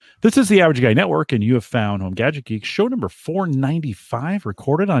This is the Average Guy Network, and you have found Home Gadget Geek, show number 495,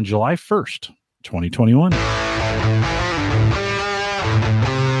 recorded on July 1st, 2021.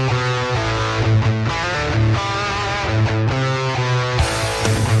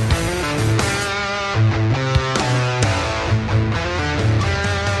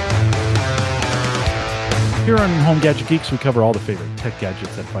 Here on Home Gadget Geeks, we cover all the favorite tech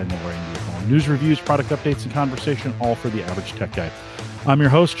gadgets that find their way into your home. News, reviews, product updates, and conversation, all for the average tech guy. I'm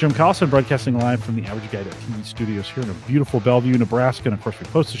your host, Jim Collison, broadcasting live from the Average Guy TV studios here in a beautiful Bellevue, Nebraska. And of course, we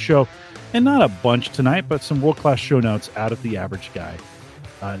post the show, and not a bunch tonight, but some world-class show notes out at the Average Guy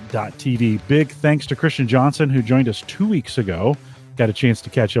 .tv. Big thanks to Christian Johnson, who joined us 2 weeks ago. Got a chance to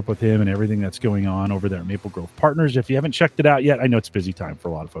catch up with him and everything that's going on over there at Maple Grove Partners. If you haven't checked it out yet, I know it's busy time for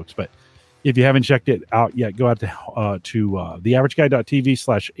a lot of folks, but if you haven't checked it out yet, go out to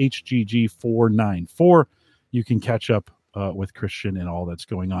theaverageguy.tv/HGG495. You can catch up with Christian and all that's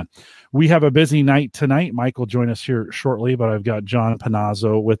going on. We have a busy night tonight. Mike will join us here shortly, but I've got John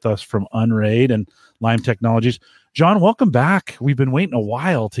Panozzo with us from Unraid and Lime Technologies. John, welcome back. We've been waiting a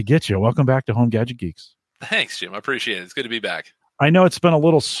while to get you. Welcome back to Home Gadget Geeks. Thanks, Jim. I appreciate it. It's good to be back. I know it's been a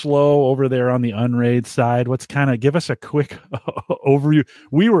little slow over there on the Unraid side. Let's kind of give us a quick overview.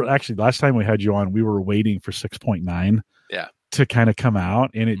 We were actually, last time we had you on, we were waiting for 6.9 to kind of come out,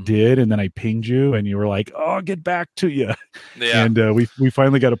 and it did. And then I pinged you, and you were like, "Oh, I'll get back to you." Yeah. And we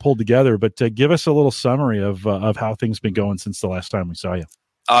finally got it pulled together. But give us a little summary of how things been going since the last time we saw you.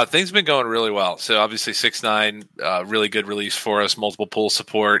 Things have been going really well. So obviously 6.9, really good release for us. Multiple pull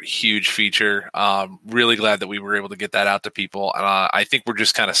support, huge feature. Really glad that we were able to get that out to people. I think we're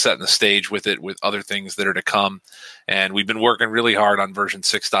just kind of setting the stage with it with other things that are to come. And we've been working really hard on version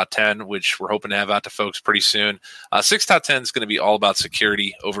 6.10, which we're hoping to have out to folks pretty soon. 6.10 is going to be all about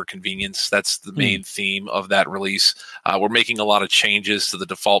security over convenience. That's the main theme of that release. We're making a lot of changes to the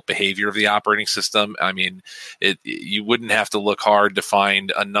default behavior of the operating system. I mean, you wouldn't have to look hard to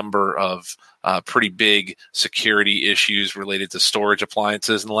find a number of pretty big security issues related to storage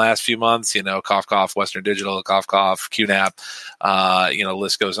appliances in the last few months. You know, cough, cough, Western Digital, cough, cough, QNAP,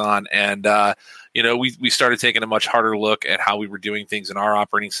 list goes on. And, we started taking a much harder look at how we were doing things in our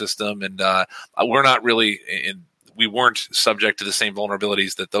operating system. And we're not really we weren't subject to the same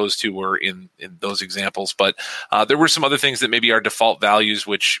vulnerabilities that those two were in those examples. But there were some other things that maybe our default values,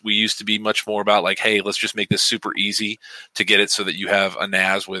 which we used to be much more about like, hey, let's just make this super easy to get it so that you have a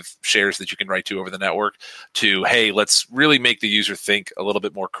NAS with shares that you can write to over the network, to, hey, let's really make the user think a little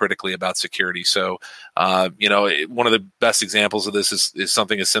bit more critically about security. So, one of the best examples of this is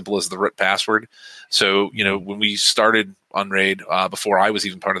something as simple as the root password. So, when we started Unraid, before I was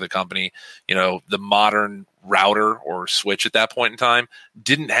even part of the company, the modern router or switch at that point in time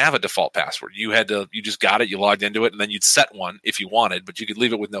didn't have a default password. You just got it, you logged into it, and then you'd set one if you wanted, but you could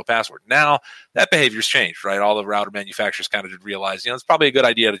leave it with no password. Now that behavior's changed, right? All the router manufacturers kind of realized, it's probably a good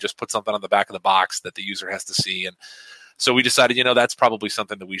idea to just put something on the back of the box that the user has to see. And so we decided, that's probably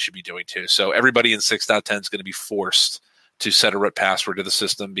something that we should be doing too. So everybody in 6.10 is going to be forced to set a root password to the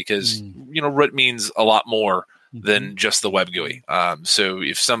system because, root means a lot more than just the web GUI. So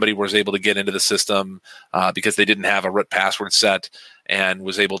if somebody was able to get into the system because they didn't have a root password set and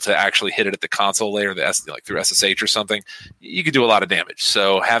was able to actually hit it at the console layer, like through SSH or something, you could do a lot of damage.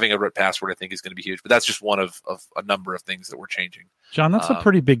 So having a root password, I think, is going to be huge. But that's just one of a number of things that we're changing. John, that's a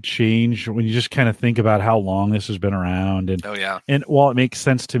pretty big change when you just kind of think about how long this has been around. And and while it makes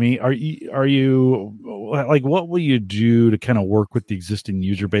sense to me, are you like, what will you do to kind of work with the existing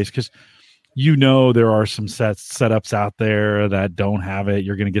user base? Because there are some setups out there that don't have it.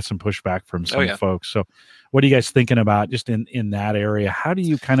 You're going to get some pushback from some folks. So what are you guys thinking about just in that area? How do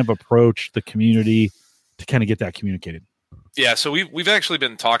you kind of approach the community to kind of get that communicated? Yeah, so we've actually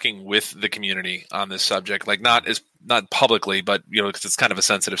been talking with the community on this subject, like not publicly, but because it's kind of a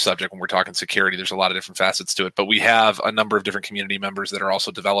sensitive subject when we're talking security. There's a lot of different facets to it, but we have a number of different community members that are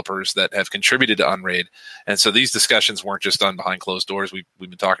also developers that have contributed to Unraid, and so these discussions weren't just done behind closed doors. We've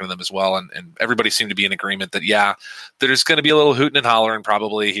been talking to them as well, and everybody seemed to be in agreement that there's going to be a little hooting and hollering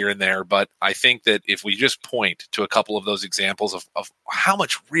probably here and there, but I think that if we just point to a couple of those examples of how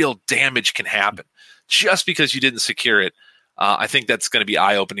much real damage can happen just because you didn't secure it. I think that's going to be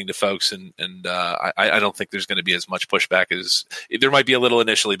eye-opening to folks, and I don't think there's going to be as much pushback as there might be a little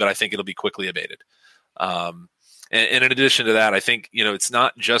initially, but I think it'll be quickly abated. And in addition to that, I think it's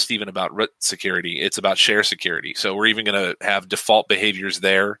not just even about root security; it's about share security. So we're even going to have default behaviors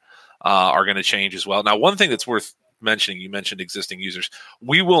there are going to change as well. Now, one thing that's worth mentioning, you mentioned existing users.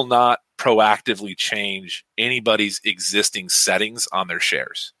 We will not proactively change anybody's existing settings on their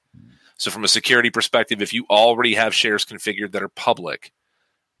shares. So from a security perspective, if you already have shares configured that are public,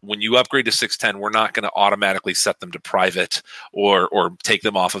 when you upgrade to 610, we're not going to automatically set them to private or take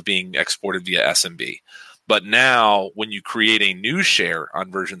them off of being exported via SMB. But now when you create a new share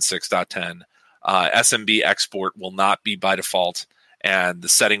on version 6.10, SMB export will not be by default, and the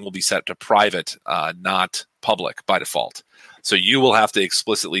setting will be set to private, not public by default. So you will have to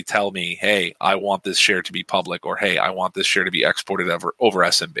explicitly tell me, hey, I want this share to be public, or hey, I want this share to be exported over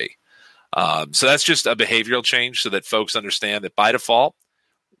SMB. So that's just a behavioral change so that folks understand that by default,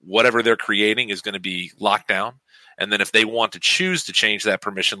 whatever they're creating is going to be locked down. And then if they want to choose to change that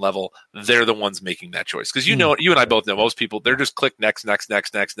permission level, they're the ones making that choice. Because you and I both know most people, they're just click next,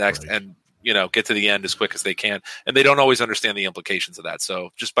 right, and get to the end as quick as they can. And they don't always understand the implications of that.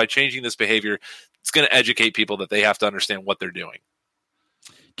 So just by changing this behavior, it's going to educate people that they have to understand what they're doing.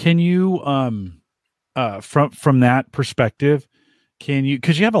 Can you, from that perspective,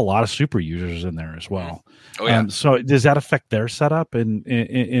 because you have a lot of super users in there as well. Oh, yeah. So does that affect their setup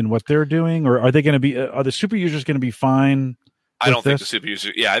in what they're doing, or are they going to be, are the super users going to be fine? I don't think the super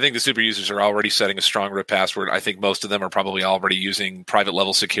users. Yeah, I think the super users are already setting a strong root password. I think most of them are probably already using private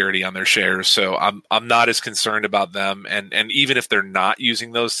level security on their shares. So I'm not as concerned about them. And even if they're not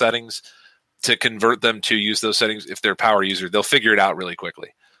using those settings, to convert them to use those settings, if they're a power user, they'll figure it out really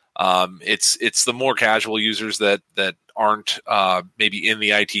quickly. It's the more casual users that aren't maybe in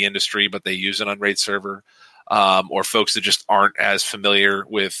the IT industry, but they use an Unraid server, or folks that just aren't as familiar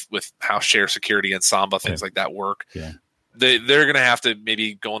with how share security and Samba, things like that work. Yeah. They're going to have to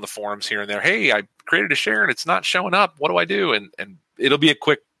maybe go on the forums here and there. Hey, I created a share and it's not showing up. What do I do? And it'll be a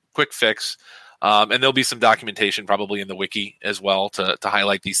quick fix. And there'll be some documentation probably in the wiki as well to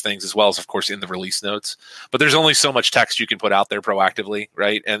highlight these things, as well as, of course, in the release notes. But there's only so much text you can put out there proactively,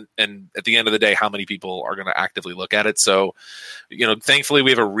 right? And at the end of the day, how many people are going to actively look at it? So, thankfully,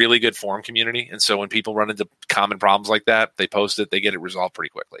 we have a really good forum community. And so when people run into common problems like that, they post it, they get it resolved pretty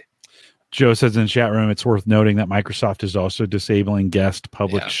quickly. Joe says in the chat room, it's worth noting that Microsoft is also disabling guest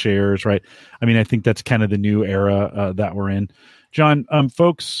public shares, right? I mean, I think that's kind of the new era that we're in. John,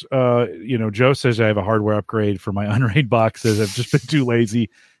 folks, Joe says I have a hardware upgrade for my Unraid boxes. I've just been too lazy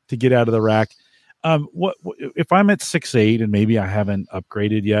to get out of the rack. What if I'm at 6.8 and maybe I haven't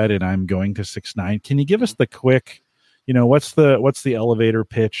upgraded yet and I'm going to 6.9? Can you give us the quick, what's the elevator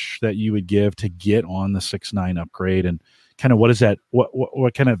pitch that you would give to get on the 6.9 upgrade, and kind of what is that?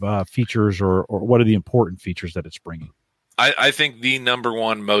 What kind of features or what are the important features that it's bringing? I think the number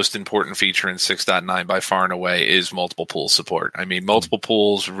one most important feature in 6.9 by far and away is multiple pool support. I mean, multiple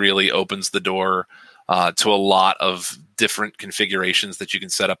pools really opens the door to a lot of different configurations that you can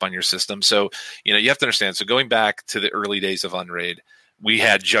set up on your system. So, you have to understand. So going back to the early days of Unraid, we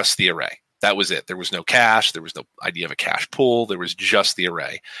had just the array. That was it. There was no cache. There was no idea of a cache pool. There was just the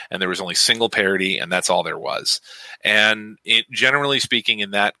array, and there was only single parity, and that's all there was. And generally speaking, in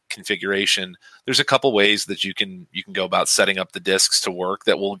that configuration, there's a couple ways that you can go about setting up the disks to work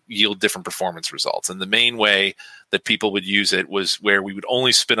that will yield different performance results. And the main way that people would use it was where we would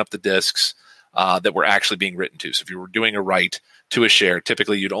only spin up the disks that were actually being written to. So if you were doing a write to a share,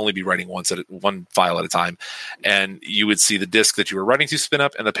 typically you'd only be writing one file at a time, and you would see the disk that you were writing to spin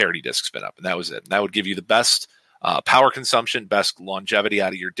up and the parity disk spin up, and that was it. And that would give you the best power consumption, best longevity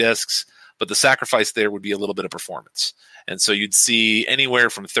out of your disks, but the sacrifice there would be a little bit of performance. And so you'd see anywhere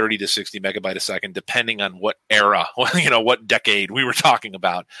from 30 to 60 megabyte a second, depending on what era, what decade we were talking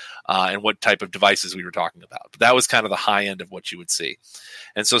about, and what type of devices we were talking about. But that was kind of the high end of what you would see.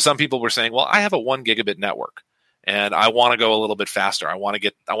 And so some people were saying, well, I have a 1 gigabit network and I want to go a little bit faster. I want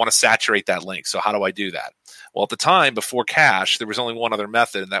to saturate that link. So how do I do that? Well, at the time, before cache, there was only one other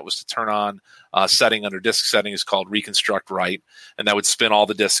method, and that was to turn on a setting under disk settings called reconstruct write, and that would spin all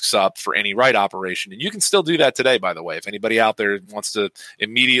the disks up for any write operation. And you can still do that today, by the way. If anybody out there wants to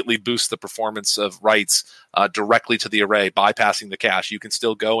immediately boost the performance of writes directly to the array, bypassing the cache, you can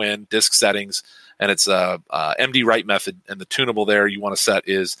still go in, disk settings, and it's a MD write method, and the tunable there you want to set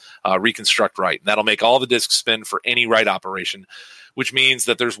is reconstruct write. And that'll make all the disks spin for any write operation, which means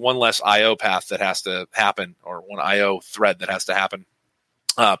that there's one less I/O path that has to happen, or one I/O thread that has to happen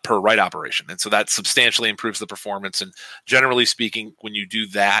per write operation. And so that substantially improves the performance. And generally speaking, when you do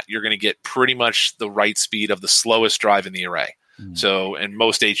that, you're going to get pretty much the write speed of the slowest drive in the array. So, and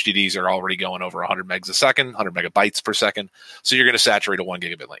most HDDs are already going over 100 megs a second, 100 megabytes per second. So you're going to saturate a 1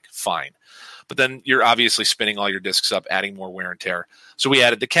 gigabit link. Fine. But then you're obviously spinning all your disks up, adding more wear and tear. So we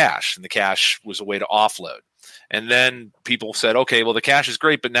added the cache, and the cache was a way to offload. And then people said, okay, well, the cache is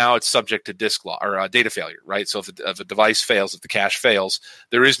great, but now it's subject to disk loss or data failure, right? So if a device fails, if the cache fails,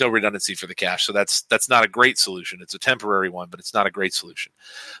 there is no redundancy for the cache. So that's not a great solution. It's a temporary one, but it's not a great solution.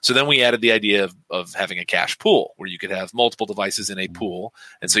 So then we added the idea of having a cache pool where you could have multiple devices in a pool.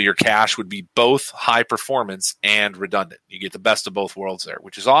 And so your cache would be both high performance and redundant. You get the best of both worlds there,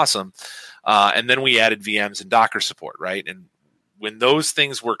 which is awesome. And then we added VMs and Docker support, right? And when those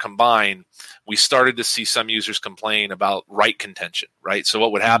things were combined, we started to see some users complain about write contention, right? So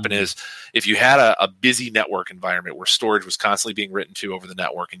what would happen is if you had a busy network environment where storage was constantly being written to over the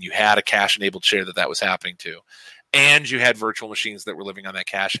network and you had a cache-enabled share that was happening to, and you had virtual machines that were living on that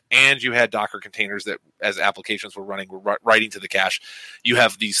cache, and you had Docker containers that, as applications were running, were writing to the cache, you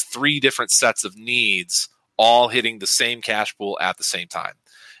have these 3 different sets of needs all hitting the same cache pool at the same time.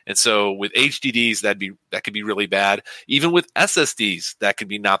 And so with HDDs, that could be really bad. Even with SSDs, that could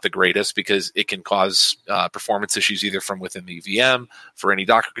be not the greatest because it can cause performance issues either from within the VM for any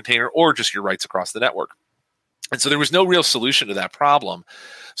Docker container or just your writes across the network. And so there was no real solution to that problem.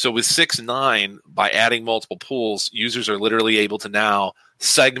 So with 6.9, by adding multiple pools, users are literally able to now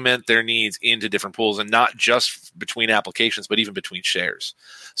segment their needs into different pools, and not just between applications, but even between shares.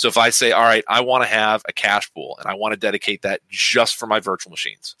 So if I say, all right, I want to have a cache pool and I want to dedicate that just for my virtual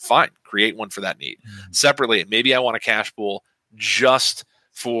machines, fine, create one for that need. Separately, maybe I want a cache pool just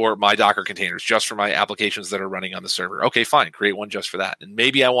for my Docker containers, just for my applications that are running on the server. Okay, fine, create one just for that. And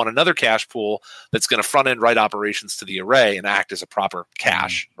maybe I want another cache pool that's going to front-end write operations to the array and act as a proper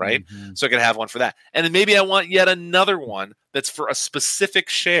cache, right? So I can have one for that. And then maybe I want yet another one that's for a specific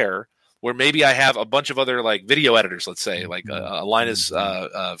share where maybe I have a bunch of other like video editors, let's say, like Linus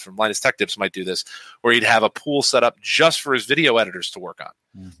from Linus Tech Tips might do this, where he'd have a pool set up just for his video editors to work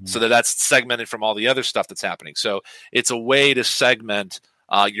on, so that's segmented from all the other stuff that's happening. So it's a way to segment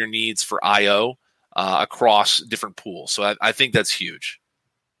your needs for I/O across different pools. So I think that's huge.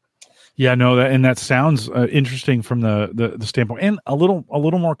 Yeah, no, that sounds interesting from the standpoint, and a little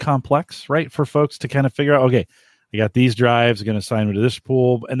more complex, right? For folks to kind of figure out, okay, I got these drives, I'm going to assign them to this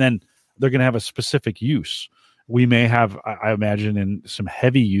pool, and then they're going to have a specific use. We may have, I imagine, in some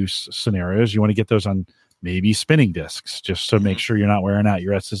heavy use scenarios, you want to get those on maybe spinning disks just to make sure you're not wearing out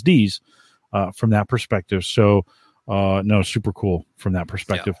your SSDs from that perspective. So, no, super cool from that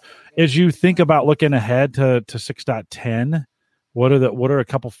perspective. Yeah. As you think about looking ahead to 6.10, what are a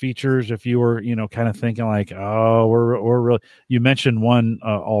couple features if you were, kind of thinking like, oh, we're really, you mentioned one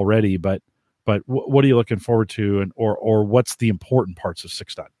already, but what are you looking forward to, and or what's the important parts of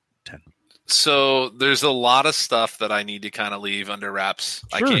 6.10? So there's a lot of stuff that I need to kind of leave under wraps.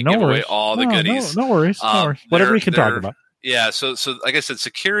 Sure, I can't give away all the goodies. No worries. Whatever we can talk about. Yeah, so like I said,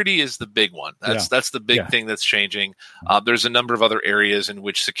 security is the big one. That's the big thing that's changing. There's a number of other areas in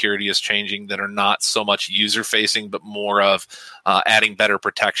which security is changing that are not so much user-facing, but more of adding better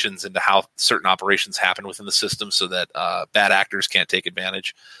protections into how certain operations happen within the system so that bad actors can't take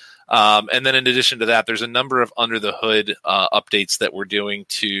advantage. And then in addition to that, there's a number of under-the-hood updates that we're doing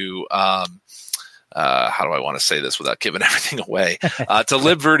to how do I want to say this without giving everything away? To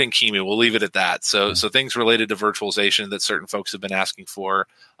libvirt and QEMU, we'll leave it at that. So things related to virtualization that certain folks have been asking for,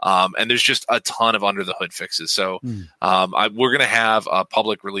 and there's just a ton of under the hood fixes. So we're going to have a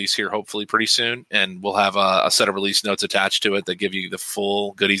public release here hopefully pretty soon, and we'll have a set of release notes attached to it that give you the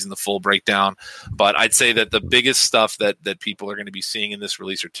full goodies and the full breakdown. But I'd say that the biggest stuff that people are going to be seeing in this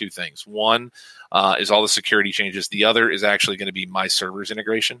release are 2 things. One is all the security changes. The other is actually going to be my servers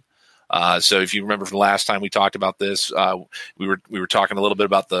integration. So if you remember from the last time we talked about this, we were talking a little bit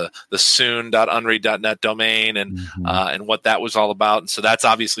about the soon.unraid.net domain and what that was all about. And so that's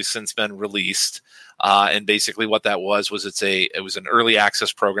obviously since been released. And basically what that was it was an early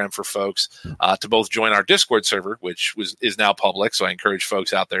access program for folks to both join our Discord server, which is now public. So I encourage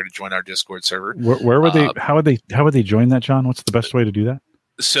folks out there to join our Discord server. Where would they? How would they join that, John? What's the best way to do that?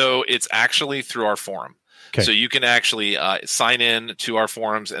 So it's actually through our forum. Okay. So you can actually sign in to our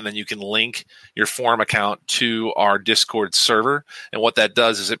forums, and then you can link your forum account to our Discord server. And what that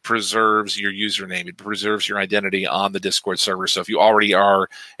does is it preserves your username. It preserves your identity on the Discord server. So if you already are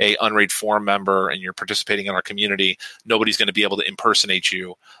a Unraid forum member and you're participating in our community, nobody's going to be able to impersonate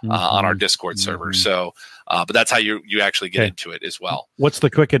you on our Discord server. So, but that's how you actually get into it as well. What's the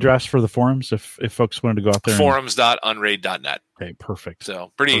quick address for the forums if folks wanted to go out there? Forums.unraid.net. Okay, perfect.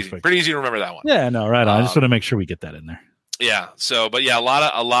 So pretty easy to remember that one. Yeah, no, right on. I just want to make sure we get that in there. Yeah. So, but yeah, a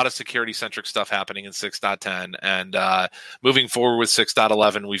lot of security centric stuff happening in 6.10, and moving forward with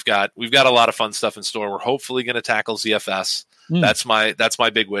 6.11, we've got a lot of fun stuff in store. We're hopefully going to tackle ZFS. That's my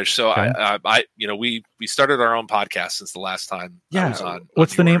big wish. So okay. We started our own podcast since the last time I was on.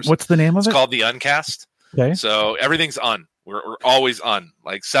 What's the name? What's the name of it? It's called the Uncast. Okay. So everything's we're always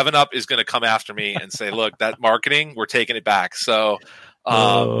like 7-Up is going to come after me and say, look, that marketing, we're taking it back. So,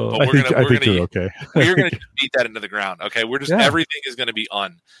 but I think you're okay. we're going to beat that into the ground. Okay. Everything is going to be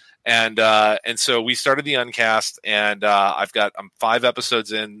and so we started the Uncast, and I'm 5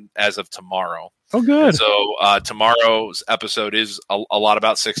 episodes in as of tomorrow. Oh, good. And so tomorrow's episode is a lot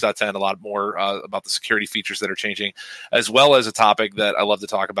about 6.10, a lot more about the security features that are changing, as well as a topic that I love to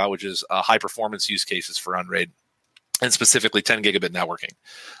talk about, which is high performance use cases for Unraid, and specifically 10 gigabit networking.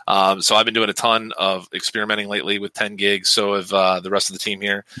 So I've been doing a ton of experimenting lately with 10 gigs. So have the rest of the team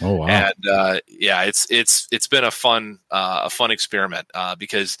here. Oh, wow. And it's been a fun experiment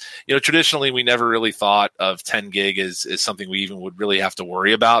because, traditionally we never really thought of 10 gig as something we even would really have to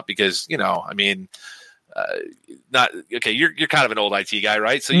worry about because, not okay. You're kind of an old IT guy,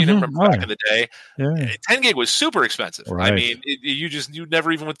 right? So you remember back in the day, 10 gig was super expensive. Right. I mean, you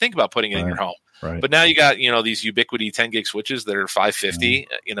never even would think about putting it in your home. Right. But now you got, these Ubiquity 10 gig switches that are 550.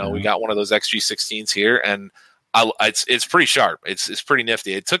 We got one of those XG16s here, and it's pretty sharp. It's pretty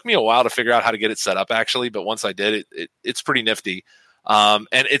nifty. It took me a while to figure out how to get it set up, actually, but once I did, it's pretty nifty. And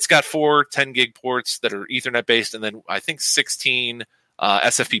it's got 4 10 gig ports that are Ethernet based, and then I think 16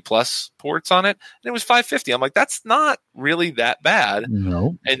 SFP plus ports on it, and it was 550. I'm like, that's not really that bad.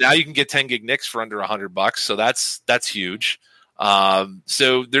 No. And now you can get 10 gig NICs for under $100, so that's huge.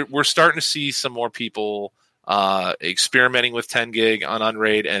 So we're starting to see some more people experimenting with 10 gig on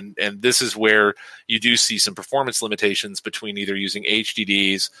Unraid, and this is where you do see some performance limitations between either using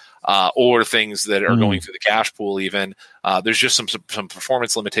HDDs or things that are going through the cache pool. Even there's just some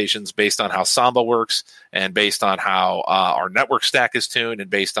performance limitations based on how Samba works, and based on how our network stack is tuned, and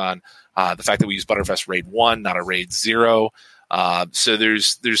based on the fact that we use Butterfest RAID 1, not a RAID 0. So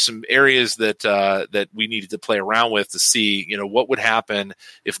there's some areas that we needed to play around with to see, what would happen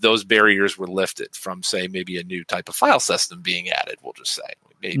if those barriers were lifted from, say, maybe a new type of file system being added. We'll just say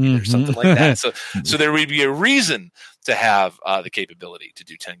maybe there's something like that. So there would be a reason to have the capability to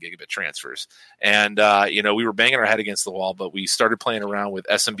do 10 gigabit transfers. And we were banging our head against the wall, but we started playing around with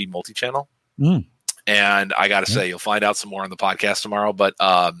SMB multi-channel. And I got to say, you'll find out some more on the podcast tomorrow. But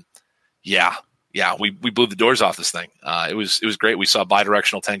we blew the doors off this thing. It was great. We saw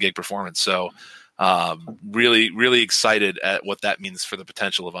bidirectional 10 gig performance. So really, really excited at what that means for the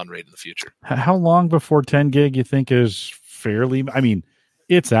potential of Unraid in the future. How long before 10 gig you think is fairly? I mean,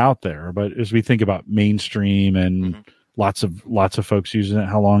 it's out there, but as we think about mainstream and lots of folks using it,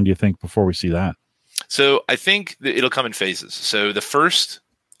 how long do you think before we see that? So I think it'll come in phases. So the first,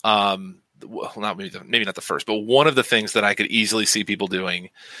 maybe not the first, but one of the things that I could easily see people doing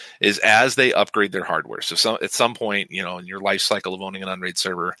is as they upgrade their hardware. So at some point, in your life cycle of owning an Unraid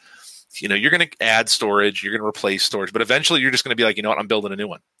server, you're going to add storage, you're going to replace storage, but eventually you're just going to be like, I'm building a new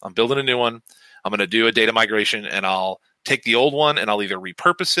one. I'm going to do a data migration, and I'll take the old one and I'll either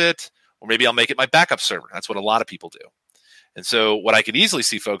repurpose it, or maybe I'll make it my backup server. That's what a lot of people do. And so what I could easily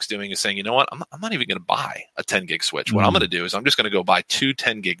see folks doing is saying, you know what, I'm not even going to buy a 10 gig switch. What I'm going to do is I'm just going to go buy 2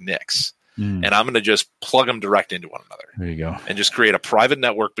 10 gig NICs. And I'm going to just plug them direct into one another. There you go. And just create a private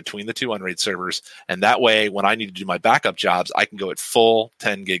network between the 2 Unraid servers. And that way, when I need to do my backup jobs, I can go at full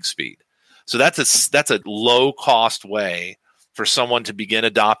 10 gig speed. So that's a low cost way for someone to begin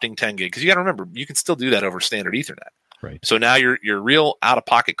adopting 10 gig. Because you got to remember, you can still do that over standard Ethernet. Right. So now your real out of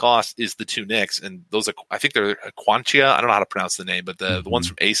pocket cost is the 2 NICs, and those are, I think they're Quantia. I don't know how to pronounce the name, but the ones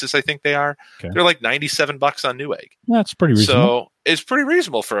from Asus, I think they are. Okay. They're like $97 on Newegg. That's pretty reasonable. So it's pretty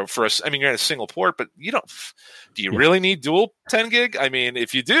reasonable for us. I mean, you're in a single port, but do you really need dual 10 gig? I mean,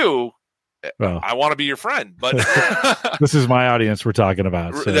 if you do, I want to be your friend, but this is my audience we're talking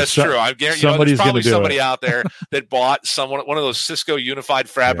about. So that's true. I guarantee there's probably somebody out there that bought one of those Cisco Unified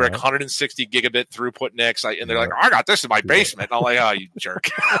Fabric 160 gigabit throughput NICs, and they're like, I got this in my basement. And I'm like, oh, you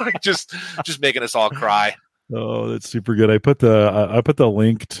jerk! just making us all cry. Oh, that's super good. I put the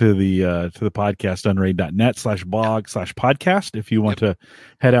link to the podcast unraid.net/blog/podcast if you want to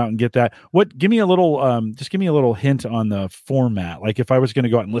head out and get that. Give me a little hint on the format. Like if I was going to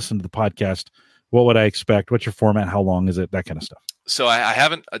go out and listen to the podcast, what would I expect? What's your format? How long is it? That kind of stuff. So I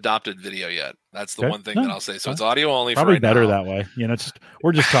haven't adopted video yet. That's the one thing that I'll say. So it's audio only. Probably for right better now. that way.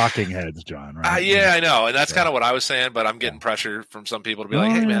 We're just talking heads, John. Right? Yeah, I know, and that's kind of what I was saying. But I'm getting pressure from some people to be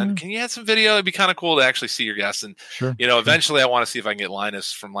like, "Hey, man, can you add some video? It'd be kind of cool to actually see your guests." And eventually, I want to see if I can get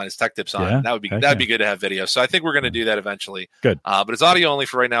Linus from Linus Tech Tips on. Yeah, that'd be good to have video. So I think we're going to do that eventually. Good. But it's audio only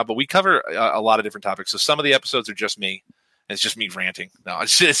for right now. But we cover a lot of different topics. So some of the episodes are just me. it's just me ranting. No,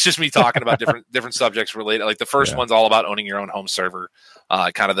 it's just me talking about different subjects related. Like the first one's all about owning your own home server,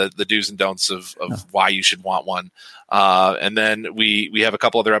 kind of the do's and don'ts of why you should want one. And then we have a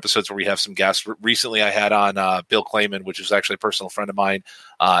couple other episodes where we have some guests. Recently, I had on Bill Clayman, which is actually a personal friend of mine,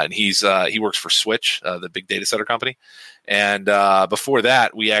 and he works for Switch, the big data center company. And before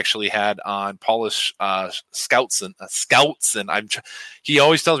that, we actually had on Paulus Scoutson. He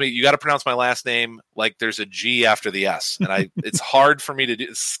always tells me, you got to pronounce my last name like there's a G after the S. And it's hard for me to do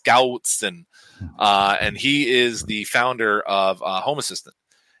Scoutson. And he is the founder of Home Assistant.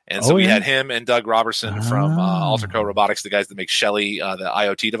 And so we had him and Doug Robertson from Alterco Robotics, the guys that make Shelly, the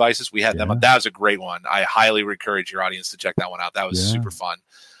IoT devices. We had them. That was a great one. I highly encourage your audience to check that one out. That was super fun.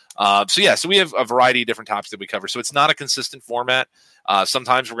 So we have a variety of different topics that we cover. So it's not a consistent format.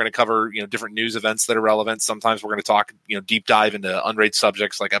 Sometimes we're going to cover, different news events that are relevant. Sometimes we're going to talk, deep dive into Unraid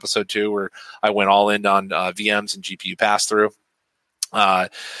subjects like episode 2, where I went all in on VMs and GPU pass through.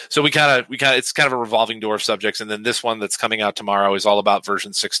 So we kind of, it's kind of a revolving door of subjects. And then this one that's coming out tomorrow is all about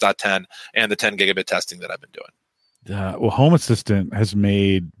version 6.10 and the 10 gigabit testing that I've been doing. Well, Home Assistant has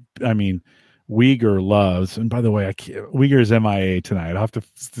made, Uyghur loves, and by the way, Uyghur's MIA tonight. I'll have to.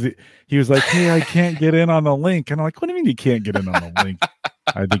 He was like, "Hey, I can't get in on the link," and I'm like, "What do you mean you can't get in on the link?"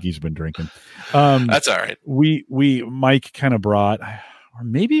 I think he's been drinking. That's all right. Mike kind of brought, or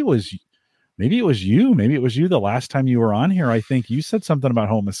maybe it was you. Maybe it was you the last time you were on here. I think you said something about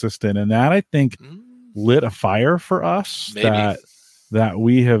Home Assistant, and that I think lit a fire for us that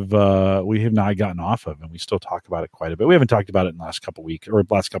we have not gotten off of, and we still talk about it quite a bit. We haven't talked about it in the last couple weeks or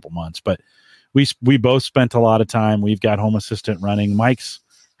last couple months, but we both spent a lot of time. We've got Home Assistant running. Mike's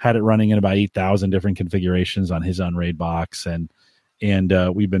had it running in about 8,000 different configurations on his Unraid box, and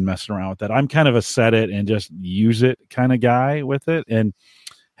we've been messing around with that. I'm kind of a set it and just use it kind of guy with it, and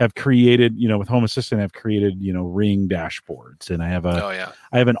have created, with Home Assistant, I've created, Ring dashboards, and I have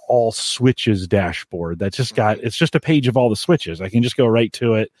an all switches dashboard that's just it's just a page of all the switches. I can just go right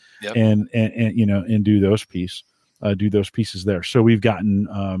to it and do those pieces there. So we've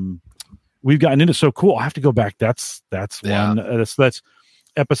gotten into so cool. I have to go back. That's one. That's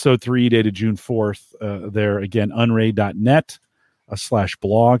episode 3 dated June 4th. There again, unraid.net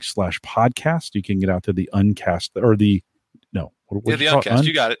 /blog/podcast. You can get out to the Uncast or the the Uncast.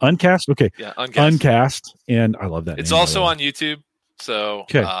 You got it. Uncast. Okay. Yeah, Uncast. Uncast, and I love that. It's also on YouTube, so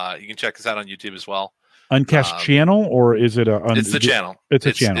you can check us out on YouTube as well. Uncast channel, or is it it's the channel. It's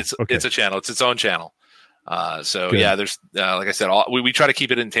a channel. It's a channel. It's its own channel. There's like I said, we try to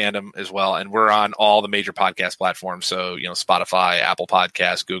keep it in tandem as well, and we're on all the major podcast platforms. So Spotify, Apple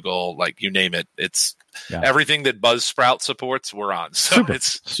Podcasts, Google, like you name it. It's everything that Buzzsprout supports. We're on. So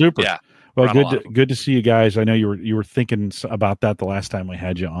it's super. Yeah. Well, good to see you guys. I know you were thinking about that the last time we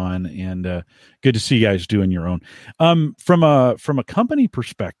had you on, and good to see you guys doing your own. From a company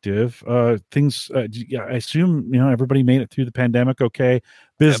perspective, things. I assume everybody made it through the pandemic okay,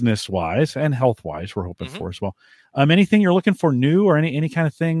 business wise and health wise. We're hoping for as well. Anything you're looking for new or any kind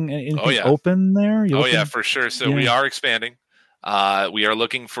of thing? Anything open there? For sure. So we are expanding. We are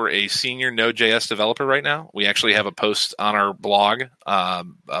looking for a senior Node.js developer right now. We actually have a post on our blog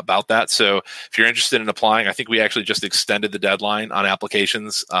about that. So if you're interested in applying, I think we actually just extended the deadline on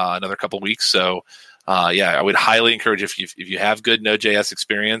applications another couple weeks. So I would highly encourage if you have good Node.js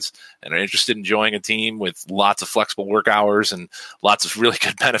experience and are interested in joining a team with lots of flexible work hours and lots of really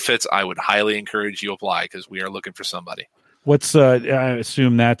good benefits, I would highly encourage you apply because we are looking for somebody. What's I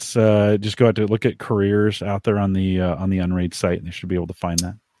assume that's just go out to look at careers out there on the Unraid site, and they should be able to find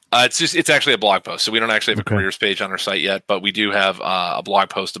that. It's actually a blog post, so we don't actually have a careers page on our site yet, but we do have a blog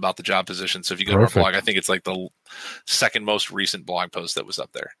post about the job position. So if you go to our blog, I think it's like the second most recent blog post that was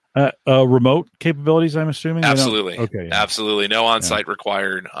up there. Remote capabilities, I'm assuming. Absolutely, absolutely, no on-site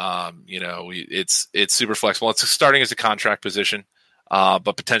required. It's super flexible. It's starting as a contract position.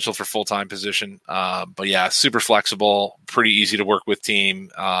 But potential for full-time position. Super flexible, pretty easy to work with team,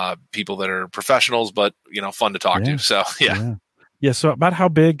 people that are professionals, but fun to talk to. So yeah. So about how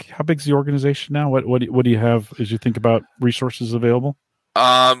big's the organization now? What do you have as you think about resources available?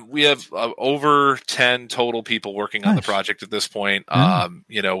 We have over 10 total people working on the project at this point.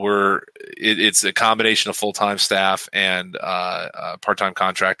 It's a combination of full-time staff and part-time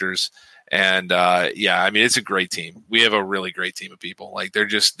contractors. And it's a great team. We have a really great team of people. Like they're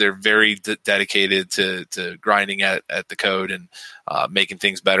very dedicated to grinding at the code and making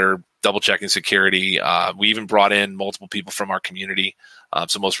things better, double checking security. We even brought in multiple people from our community.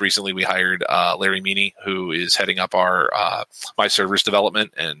 So most recently we hired Larry Meany, who is heading up our My Servers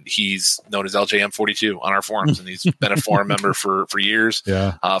development, and he's known as LJM42 on our forums, and he's been a forum member for years.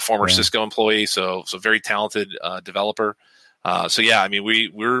 Former Cisco employee, so very talented developer. So yeah, I mean,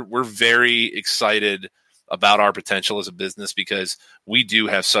 we're very excited about our potential as a business because we do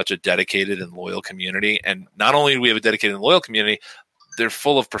have such a dedicated and loyal community. And not only do we have a dedicated and loyal community, they're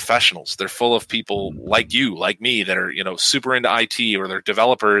full of professionals. They're full of people like you, like me, that are, super into IT, or they're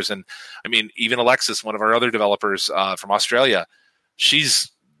developers. And I mean, even Alexis, one of our other developers from Australia,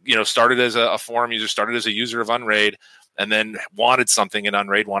 she's, started as a forum user, started as a user of Unraid, and then wanted something in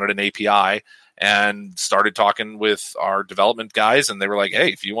Unraid, wanted an API, and started talking with our development guys. And they were like,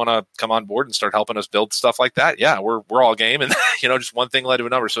 hey, if you want to come on board and start helping us build stuff like that, yeah, we're all game. And, just one thing led to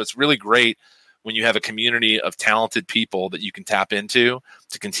another. So it's really great when you have a community of talented people that you can tap into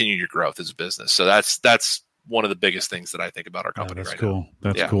to continue your growth as a business. So that's one of the biggest things that I think about our company right cool.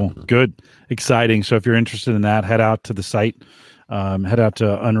 now. That's cool. Good. Exciting. So if you're interested in that, head out to the site, head out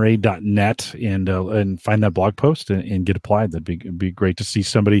to unraid.net and find that blog post and get applied. That'd be great to see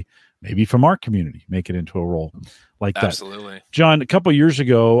somebody maybe from our community make it into a role like that. Absolutely. John, a couple of years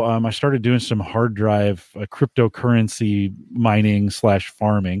ago, I started doing some hard drive cryptocurrency mining /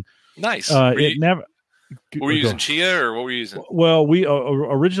 farming. Nice. Were you using Chia, or what were you using? Well, we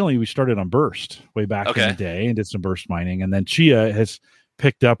originally we started on Burst way back in the day and did some Burst mining, and then Chia has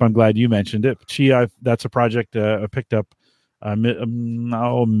picked up. I'm glad you mentioned it. Chia, that's a project I picked up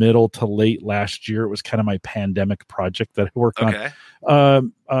middle to late last year. It was kind of my pandemic project that I worked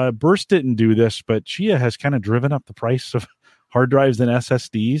on. Burst didn't do this, but Chia has kind of driven up the price of hard drives and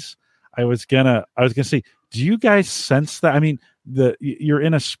SSDs. I was gonna say, do you guys sense that? I mean, you're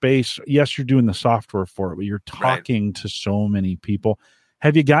in a space. Yes, you're doing the software for it, but you're talking to so many people.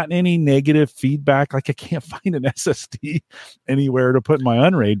 Have you gotten any negative feedback? Like, I can't find an SSD anywhere to put in my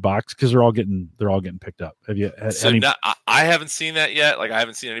Unraid box because they're all getting picked up. Have you? I haven't seen that yet. Like, I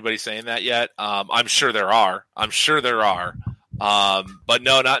haven't seen anybody saying that yet. I'm sure there are. But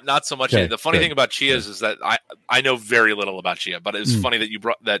no, not so much. Okay, the funny thing about Chia is that I know very little about Chia, but it's funny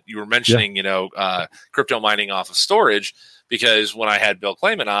that you were mentioning, crypto mining off of storage, because when I had Bill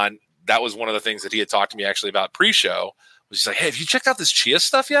Clayman on, that was one of the things that he had talked to me actually about pre-show. He's like, hey, have you checked out this Chia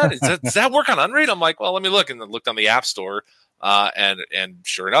stuff yet? Does that work on Unraid? I'm like, well, let me look. And then looked on the App Store, and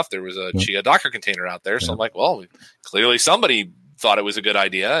sure enough, there was a Chia Docker container out there. So I'm like, well, clearly somebody thought it was a good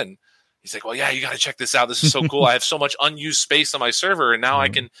idea. And he's like, well, yeah, you got to check this out. This is so cool. I have so much unused space on my server, and now I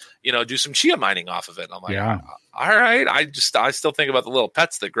can, do some Chia mining off of it. And I'm like, all right. I still think about the little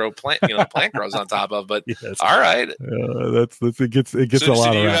pets that grow plant grows on top of, but all right. It gets a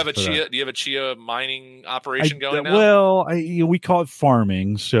lot. Do you have a Chia mining operation going now? Well, we call it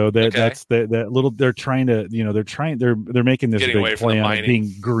farming. So that's that little. They're trying to, they're making this big plan of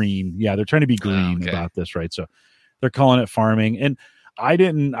being green. Yeah, they're trying to be green about this, right? So they're calling it farming. And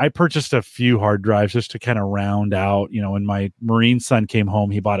I purchased a few hard drives just to kind of round out, when my Marine son came home,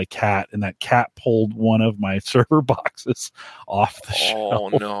 he bought a cat, and that cat pulled one of my server boxes off the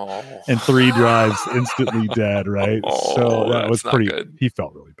shelf. Oh, no. And 3 drives instantly dead, right? So that was pretty good. He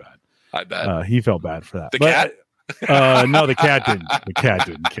felt really bad. I bet. He felt bad for that. Cat? No, the cat didn't. The cat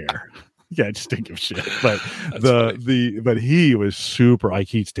didn't care. Yeah, just didn't give a shit. But but he was super like,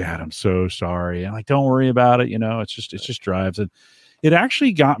 Dad, I'm so sorry. I'm like, don't worry about it. It's just drives. And it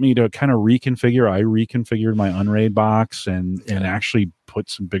actually got me to kind of reconfigure. I reconfigured my Unraid box and actually put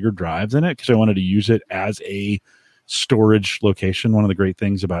some bigger drives in it because I wanted to use it as a storage location. One of the great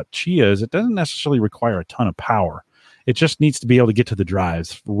things about Chia is it doesn't necessarily require a ton of power. It just needs to be able to get to the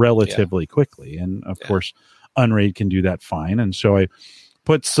drives relatively quickly. And of course, Unraid can do that fine. And so I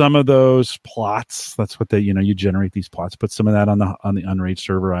put some of those plots. That's what you generate these plots. Put some of that on the Unraid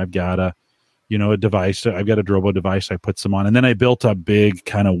server. I've got a device. I've got a Drobo device. I put some on, and then I built a big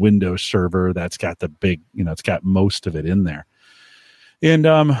kind of Windows server that's got the big, it's got most of it in there. And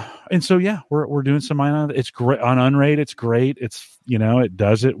so we're doing some mining on it. It's great on Unraid. It's great. It's it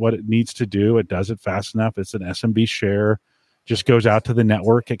does what it needs to do. It does it fast enough. It's an SMB share. Just goes out to the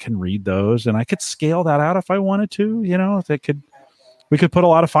network. It can read those, and I could scale that out if I wanted to. We could put a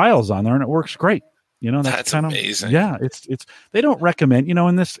lot of files on there, and it works great. That's kind amazing. It's they don't recommend,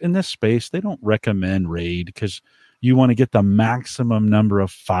 in this space, they don't recommend RAID because you want to get the maximum number of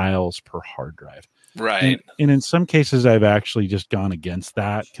files per hard drive. Right. And in some cases, I've actually just gone against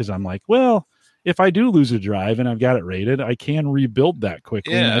that because I'm like, well, if I do lose a drive and I've got it rated, I can rebuild that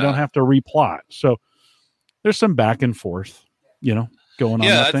quickly. And I don't have to replot. So there's some back and forth, going on.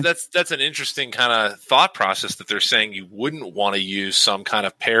 Yeah, that's an interesting kind of thought process that they're saying you wouldn't want to use some kind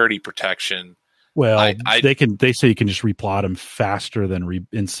of parity protection. Well, they say you can just replot them faster than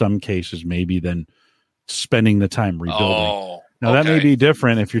in some cases maybe than spending the time rebuilding. Now that may be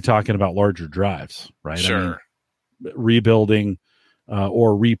different if you're talking about larger drives, right? Sure. Rebuilding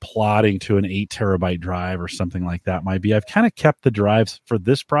or replotting to an 8 terabyte drive or something like that might be. I've kind of kept the drives for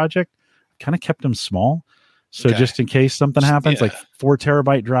this project, kind of kept them small. So just in case something happens, like 4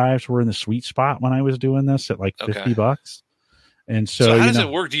 terabyte drives were in the sweet spot when I was doing this at like $50. And so how does it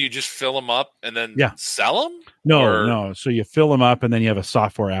work? Do you just fill them up and then sell them? No. So you fill them up and then you have a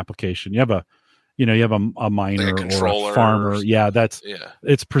software application. You have a miner like a or a farmer.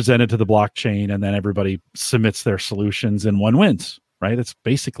 It's presented to the blockchain and then everybody submits their solutions and one wins, right? That's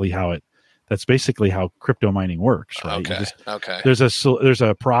basically how crypto mining works, right? There's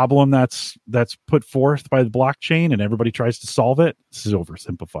a problem that's put forth by the blockchain and everybody tries to solve it. This is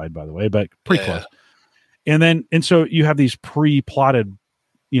oversimplified, by the way, but pretty close. And so you have these pre-plotted,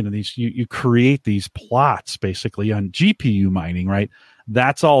 you create these plots basically on GPU mining, right?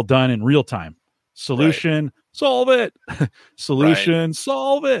 That's all done in real time. Solution, solve it. Solution,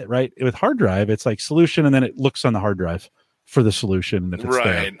 solve it. Right. With hard drive, it's like solution, and then it looks on the hard drive for the solution. And if it's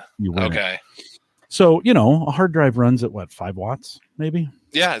there, you win it. So, a hard drive runs at 5 watts, maybe?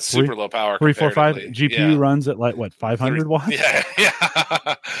 Yeah, it's super low power. 3, 4, 5. GPU runs at 500 watts?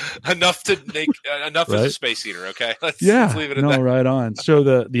 Yeah. enough to make enough as a space heater. Okay. Let's leave it at that. Right on. So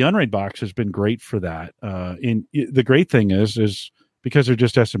the Unraid box has been great for that. The great thing is because they're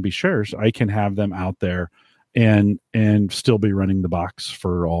just S&P shares, I can have them out there and still be running the box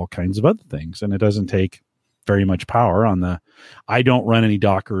for all kinds of other things. And it doesn't take very much power I don't run any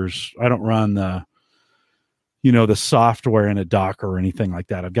Dockers. I don't run the software in a Docker or anything like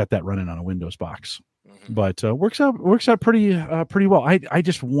that. I've got that running on a Windows box, but works out pretty well. I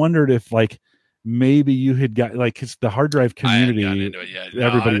just wondered if maybe you had got cause the hard drive community,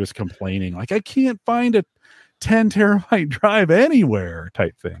 everybody was complaining. I can't find a 10 terabyte drive anywhere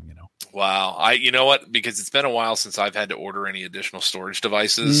type thing, Wow. You know what? Because it's been a while since I've had to order any additional storage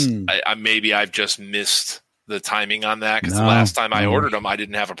devices. Maybe I've just missed the timing on that because the last time I ordered them, I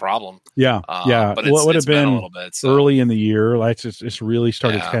didn't have a problem. But it would have been a little bit early in the year. It's really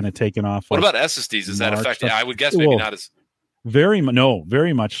started kind of taking off. What about SSDs? Is that affecting? I would guess maybe not as very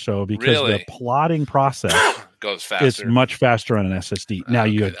much so because the plotting process goes faster. It's much faster on an SSD. Now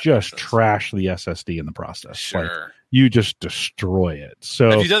you just trash the SSD in the process. Sure. You just destroy it. So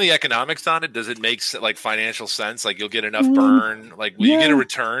have you done the economics on it? Does it make financial sense? You'll get enough burn. Will you get a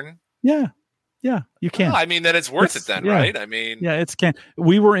return? Yeah, you can. Then it's worth it then, right? It's can.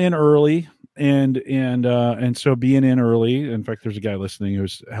 We were in early and so being in early, in fact, there's a guy listening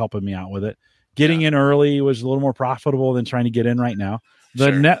who's helping me out with it. Getting in early was a little more profitable than trying to get in right now.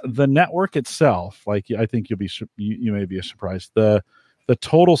 The network itself, I think you may be surprised. The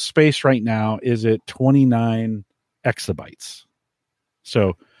total space right now is at 29 exabytes.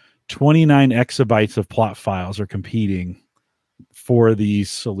 So 29 exabytes of plot files are competing for these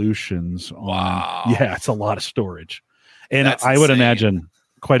solutions. Wow. It's a lot of storage. And I would imagine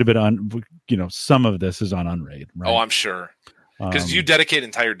quite a bit on, some of this is on Unraid, right? Oh, I'm sure. Because you dedicate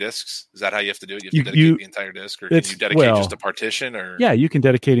entire disks. Is that how you have to do it? You have to dedicate the entire disk, or can you dedicate just a partition? Or you can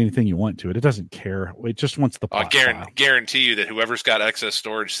dedicate anything you want to it. It doesn't care. It just wants the plot file. Guarantee you that whoever's got excess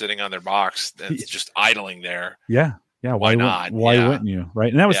storage sitting on their box and it's just idling there. Yeah. Why not? Why wouldn't you?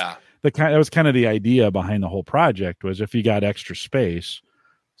 Right. And that was that was kind of the idea behind the whole project was if you got extra space,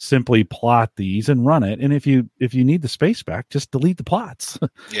 simply plot these and run it. And if you need the space back, just delete the plots.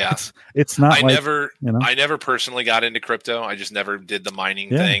 Yeah. it's not I never personally got into crypto. I just never did the mining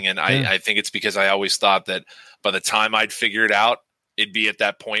thing. And I think it's because I always thought that by the time I'd figure it out, it'd be at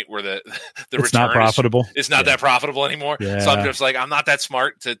that point where the it's not profitable. It's not that profitable anymore. Yeah. So I'm just I'm not that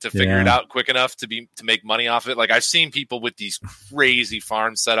smart to figure it out quick enough to make money off it. I've seen people with these crazy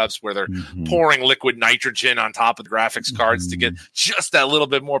farm setups where they're pouring liquid nitrogen on top of the graphics cards to get just that little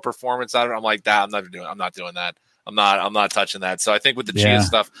bit more performance out of it. I'm like, that I'm not doing that. I'm not touching that. So I think with the Chia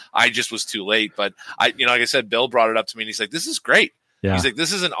stuff, I just was too late. But like I said, Bill brought it up to me and he's like, this is great. Yeah. He's like,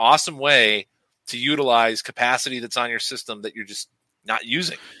 this is an awesome way to utilize capacity that's on your system that you're just not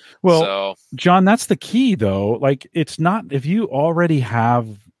using. Well, John, that's the key though. It's not, if you already have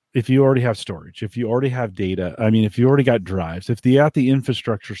storage, if you already have data, if you already got drives, if you got the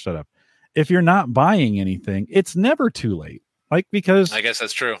infrastructure set up, if you're not buying anything, it's never too late. Because I guess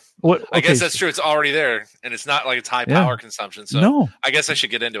that's true. I guess that's true. It's already there and it's not it's high power consumption. So no. I guess I should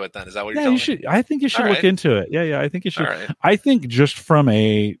get into it then. Is that what you're telling me? I think you should look into it. Yeah. I think you should. Right. I think just from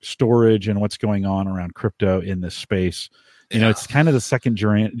a storage and what's going on around crypto in this space, it's kind of the second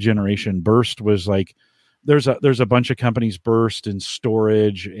generation. Burst was there's a bunch of companies, Burst and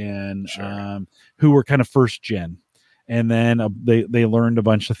storage and who were kind of first gen. And then they learned a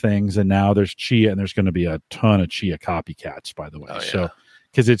bunch of things, and now there's Chia, and there's going to be a ton of Chia copycats, by the way. So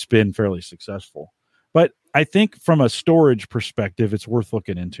because it's been fairly successful. But I think from a storage perspective, it's worth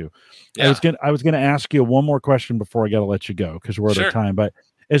looking into. Yeah. I was gonna ask you one more question before I got to let you go because we're out of time. But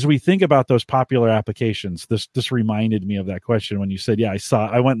as we think about those popular applications, this reminded me of that question when you said, "Yeah,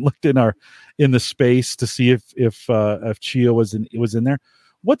 I went and looked in the space to see if Chia was in there."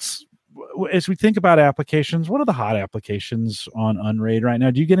 As we think about applications, what are the hot applications on Unraid right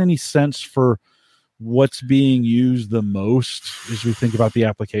now? Do you get any sense for what's being used the most as we think about the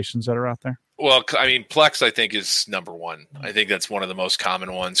applications that are out there? Well, I mean, Plex, I think, is number one. I think that's one of the most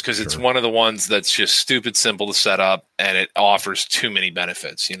common ones because it's one of the ones that's just stupid simple to set up, and it offers too many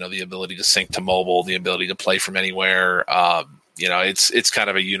benefits. The ability to sync to mobile, the ability to play from anywhere. It's kind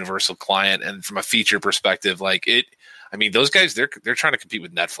of a universal client, and from a feature perspective, those guys they're trying to compete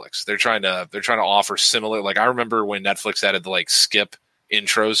with Netflix. They're trying to offer similar. Like I remember when Netflix added the skip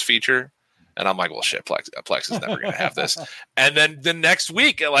intros feature. And I'm like, well, shit, Plex is never going to have this. And then the next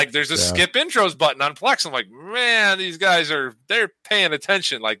week, there's a skip intros button on Plex. I'm like, man, these guys they're paying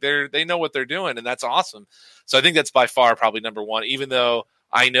attention. They know what they're doing, and that's awesome. So I think that's by far probably number one, even though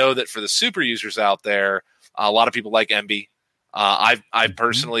I know that for the super users out there, a lot of people like MB. I've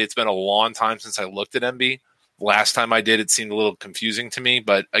personally, it's been a long time since I looked at MB. Last time I did, it seemed a little confusing to me,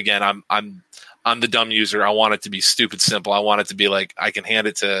 but again, I'm the dumb user. I want it to be stupid simple. I want it to be like I can hand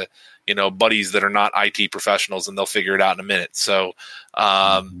it to buddies that are not IT professionals and they'll figure it out in a minute. So,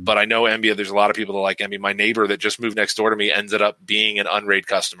 but I know MB, there's a lot of people that like MB. My neighbor that just moved next door to me ended up being an Unraid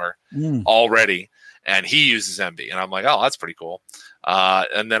customer already, and he uses MB. And I'm like, oh, that's pretty cool.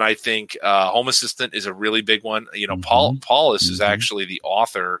 And then I think Home Assistant is a really big one. Paulus is actually the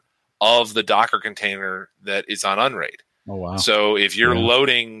author of the Docker container that is on Unraid. Oh, wow. So if you're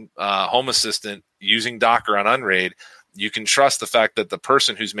loading Home Assistant using Docker on Unraid, you can trust the fact that the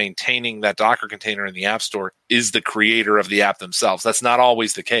person who's maintaining that Docker container in the App Store is the creator of the app themselves. That's not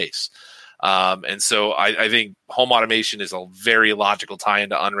always the case. And so I think home automation is a very logical tie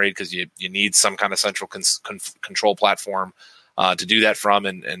into Unraid because you need some kind of central control platform to do that from.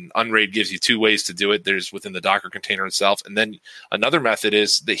 And Unraid gives you two ways to do it. There's within the Docker container itself. And then another method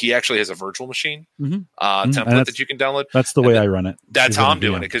is that he actually has a virtual machine template that you can download. That's the way I run it. That's how I'm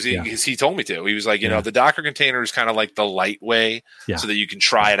doing it because he told me to. He was like, the Docker container is kind of like the light way so that you can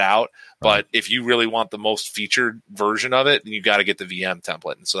try it out. But if you really want the most featured version of it, then you got to get the VM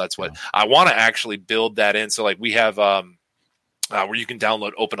template. And so that's what I want to actually build that in. So we have where you can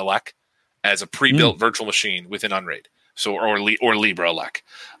download OpenELEC as a pre-built virtual machine within Unraid. So or LibreELEC.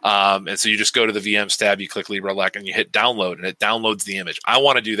 And so you just go to the VMs tab, you click LibreELEC, and you hit download, and it downloads the image. I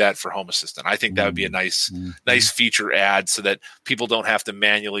want to do that for Home Assistant. I think that would be a nice feature add so that people don't have to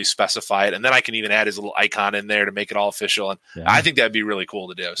manually specify it. And then I can even add his little icon in there to make it all official. And I think that'd be really cool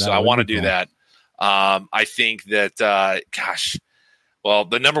to do. So I want to do that. I think that, well,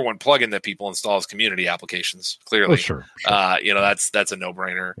 the number one plugin that people install is community applications. Clearly, sure. That's a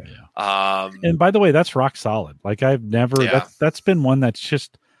no-brainer. And by the way, that's rock solid. I've never. That's been one that's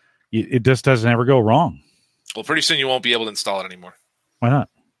just it just doesn't ever go wrong. Well, pretty soon you won't be able to install it anymore. Why not?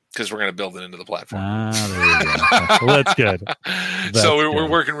 Because we're going to build it into the platform. There you go. Well, that's good. So we're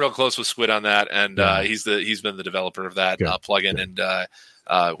working real close with Squid on that, and he's been the developer of that plugin,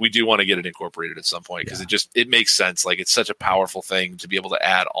 and we do want to get it incorporated at some point because it makes sense. It's such a powerful thing to be able to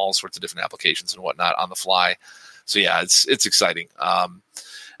add all sorts of different applications and whatnot on the fly. So it's exciting.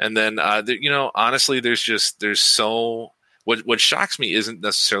 And then honestly, there's so what shocks me isn't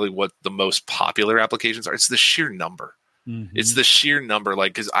necessarily what the most popular applications are. It's the sheer number. It's the sheer number.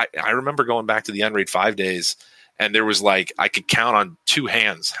 Because I remember going back to the Unraid 5 days. And there was I could count on two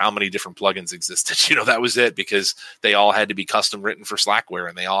hands how many different plugins existed. That was it because they all had to be custom written for Slackware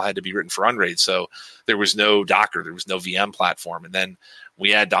and they all had to be written for Unraid. So there was no Docker, there was no VM platform. And then we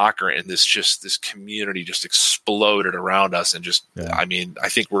had Docker and this community just exploded around us. And I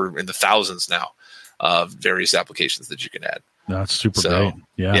think we're in the thousands now of various applications that you can add. That's super great.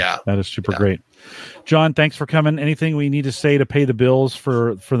 Yeah, that is super great. John, thanks for coming. Anything we need to say to pay the bills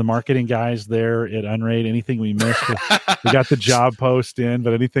for the marketing guys there at Unraid? Anything we missed? We got the job post in,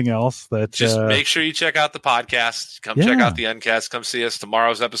 but anything else that just make sure you check out the podcast. Come check out the Uncast. Come see us.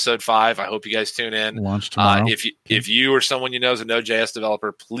 Tomorrow's episode 5. I hope you guys tune in. Launch tomorrow. If you or someone you know is a Node.js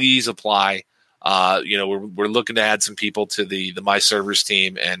developer, please apply. We're looking to add some people to the My Servers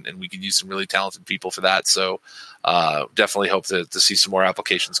team, and we could use some really talented people for that. So definitely hope to see some more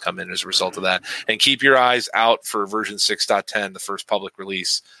applications come in as a result of that. And keep your eyes out for version 6.10, the first public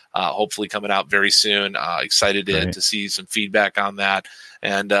release, hopefully coming out very soon. Excited to see some feedback on that.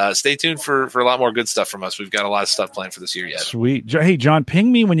 And stay tuned for a lot more good stuff from us. We've got a lot of stuff planned for this year yet. Sweet. Hey, John,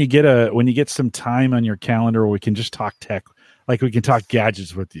 ping me when you get some time on your calendar where we can just talk tech. like we can talk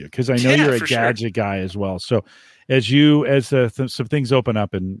gadgets with you, because I know Yeah, you're a for gadget guy as well. So as some things open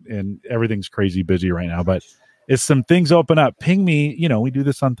up, and everything's crazy busy right now, but as some things open up, ping me. We do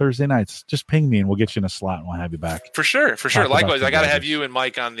this on Thursday nights. Just ping me and we'll get you in a slot and we'll have you back. For sure. Likewise, I got to have you and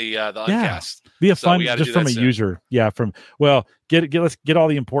Mike on the Uncast. Be a so fun, just from a soon. User. Yeah. Let's get all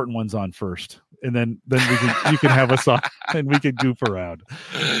the important ones on first, and then you can have us on and we can goof around.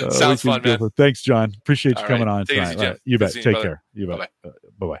 Sounds fun, man. Thanks, John. Appreciate you coming on tonight. Easy, you bet. Take care. You bet.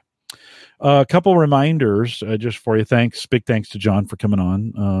 Bye-bye. A couple reminders just for you. Big thanks to John for coming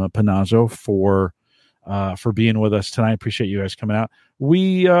on. Panozzo for being with us tonight. Appreciate you guys coming out.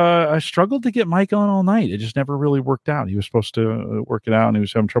 We struggled to get Mike on all night. It just never really worked out. He was supposed to work it out, and he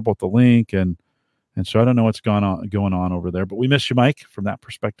was having trouble with the link, and so I don't know what's going on over there. But we miss you, Mike, from that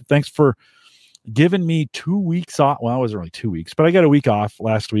perspective. Thanks for giving me 2 weeks off. Well, it wasn't really 2 weeks, but I got a week off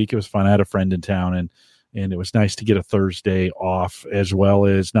last week. It was fun. I had a friend in town, and it was nice to get a Thursday off, as well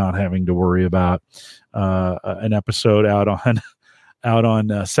as not having to worry about an episode out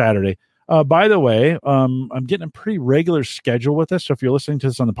on Saturday. By the way, I'm getting a pretty regular schedule with this. So if you're listening to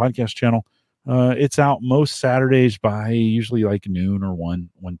this on the podcast channel, it's out most Saturdays by usually like noon or 1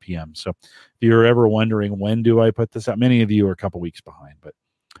 p.m. So if you're ever wondering, when do I put this out? Many of you are a couple weeks behind, but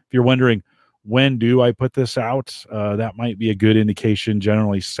if you're wondering, when do I put this out? That might be a good indication.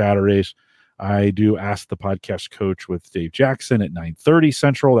 Generally Saturdays. I do Ask the Podcast Coach with Dave Jackson at 9:30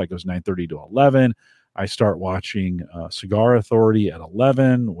 Central. That goes 9:30 to 11. I start watching Cigar Authority at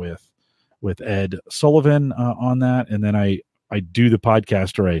 11 with Ed Sullivan on that. And then I do the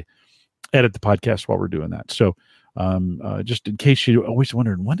podcast, or I edit the podcast while we're doing that. So just in case you're always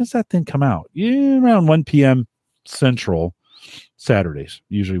wondering, when does that thing come out? Yeah, around 1 p.m. Central Saturdays,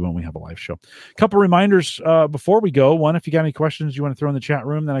 usually when we have a live show. A couple reminders before we go. One, if you got any questions you want to throw in the chat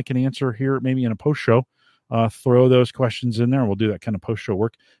room that I can answer here, maybe in a post show, throw those questions in there, and we'll do that kind of post show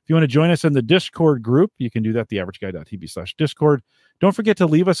work. If you want to join us in the Discord group, you can do that, theaverageguy.tv/Discord. Don't forget to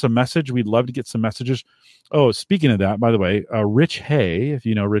leave us a message. We'd love to get some messages. Oh, speaking of that, by the way, Rich Hay, if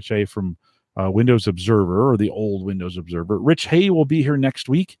you know Rich Hay from Windows Observer, or the old Windows Observer, Rich Hay will be here next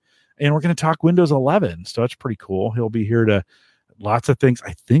week, and we're going to talk Windows 11. So that's pretty cool. He'll be here to lots of things.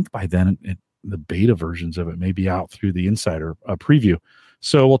 I think by then the beta versions of it may be out through the insider preview.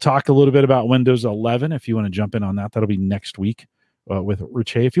 So we'll talk a little bit about Windows 11. If you want to jump in on that, that'll be next week with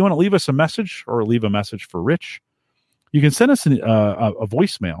Rich Hay. If you want to leave us a message, or leave a message for Rich, you can send us a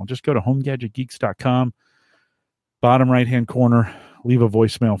voicemail. Just go to homegadgetgeeks.com, bottom right-hand corner, leave a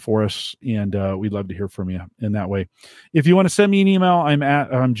voicemail for us, and we'd love to hear from you in that way. If you want to send me an email,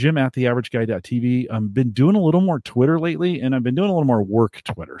 I'm Jim at theaverageguy.tv. I've been doing a little more Twitter lately, and I've been doing a little more work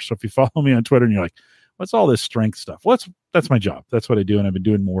Twitter. So if you follow me on Twitter and you're like, what's all this strength stuff? Well, that's my job. That's what I do, and I've been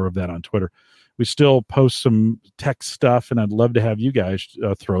doing more of that on Twitter. We still post some tech stuff, and I'd love to have you guys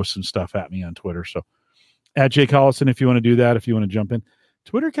throw some stuff at me on Twitter. So at Jake Hollison, if you want to do that, if you want to jump in.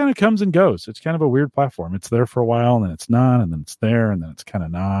 Twitter kind of comes and goes. It's kind of a weird platform. It's there for a while, and then it's not, and then it's there, and then it's kind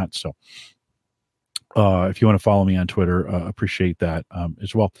of not. So if you want to follow me on Twitter, appreciate that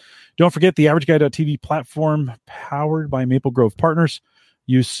as well. Don't forget the AverageGuy.tv platform, powered by Maple Grove Partners.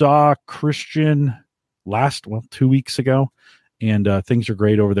 You saw Christian 2 weeks ago, and things are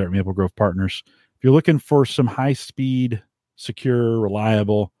great over there at Maple Grove Partners. If you're looking for some high-speed, secure,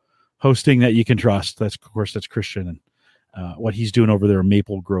 reliable hosting that you can trust, that's Christian, and what he's doing over there at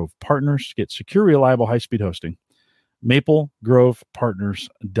Maple Grove Partners. Get secure, reliable, high-speed hosting.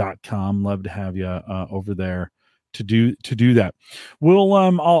 MapleGrovePartners.com. Love to have you over there to do that. We'll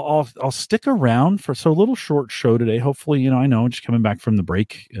I'll stick around for a little short show today. Hopefully, I know, just coming back from the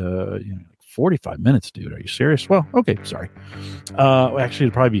break. 45 minutes, dude. Are you serious? Well, okay, sorry. Actually,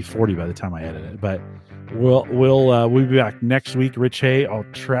 it'll probably be 40 by the time I edit it, but. We'll be back next week. Rich Hay, I'll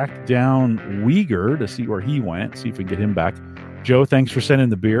track down Uyghur to see where he went, see if we can get him back. Joe, thanks for sending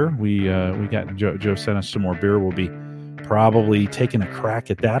the beer. We got Joe sent us some more beer. We'll be probably taking a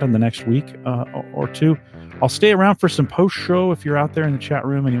crack at that in the next week or two. I'll stay around for some post show. If you're out there in the chat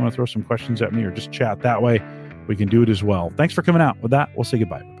room and you want to throw some questions at me or just chat that way, we can do it as well. Thanks for coming out. With that, we'll say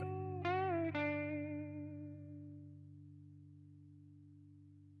goodbye.